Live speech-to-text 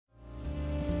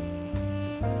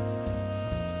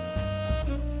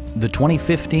The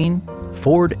 2015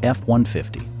 Ford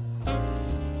F-150.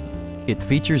 It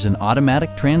features an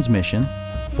automatic transmission,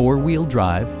 four-wheel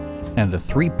drive, and a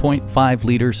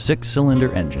 3.5-liter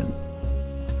six-cylinder engine.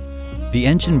 The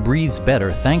engine breathes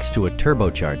better thanks to a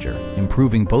turbocharger,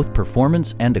 improving both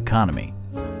performance and economy.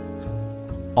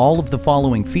 All of the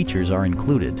following features are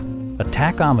included: a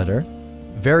tachometer,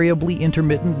 variably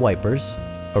intermittent wipers,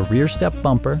 a rear step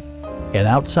bumper, an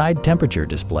outside temperature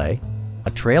display, a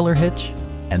trailer hitch,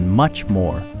 and much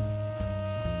more.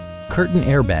 Curtain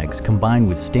airbags combine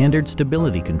with standard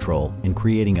stability control in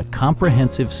creating a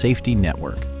comprehensive safety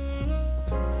network.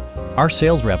 Our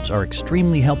sales reps are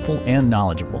extremely helpful and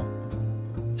knowledgeable.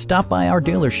 Stop by our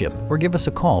dealership or give us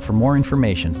a call for more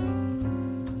information.